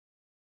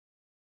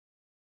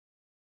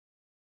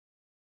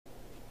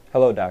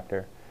Hello,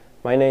 doctor.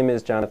 My name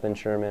is Jonathan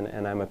Sherman,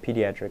 and I'm a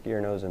pediatric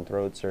ear, nose, and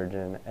throat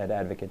surgeon at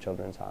Advocate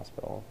Children's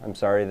Hospital. I'm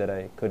sorry that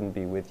I couldn't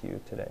be with you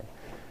today.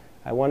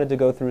 I wanted to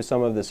go through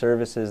some of the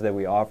services that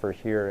we offer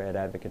here at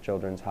Advocate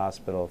Children's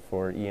Hospital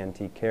for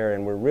ENT care,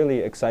 and we're really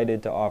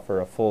excited to offer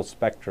a full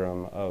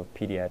spectrum of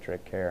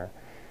pediatric care.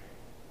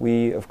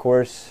 We, of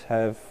course,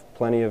 have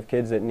plenty of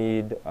kids that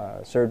need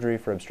surgery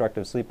for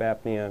obstructive sleep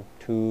apnea,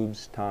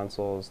 tubes,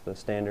 tonsils, the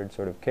standard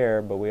sort of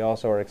care, but we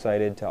also are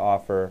excited to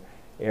offer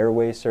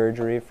airway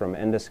surgery, from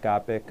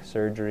endoscopic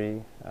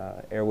surgery,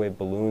 airway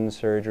balloon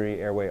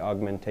surgery, airway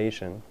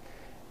augmentation,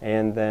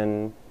 and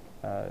then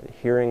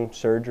hearing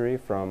surgery,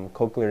 from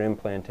cochlear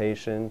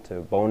implantation to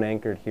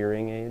bone-anchored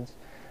hearing aids,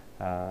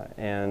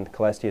 and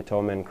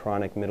cholesteatoma and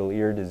chronic middle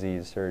ear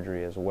disease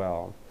surgery as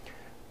well.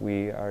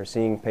 We are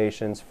seeing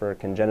patients for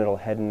congenital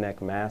head and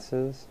neck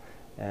masses,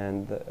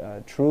 and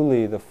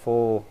truly the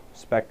full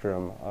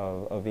spectrum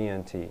of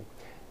ENT.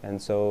 And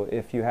so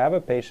if you have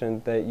a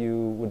patient that you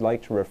would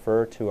like to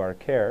refer to our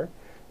care,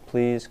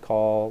 please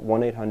call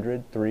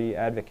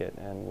 1-800-3-ADVOCATE,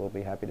 and we'll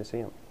be happy to see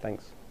them.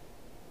 Thanks.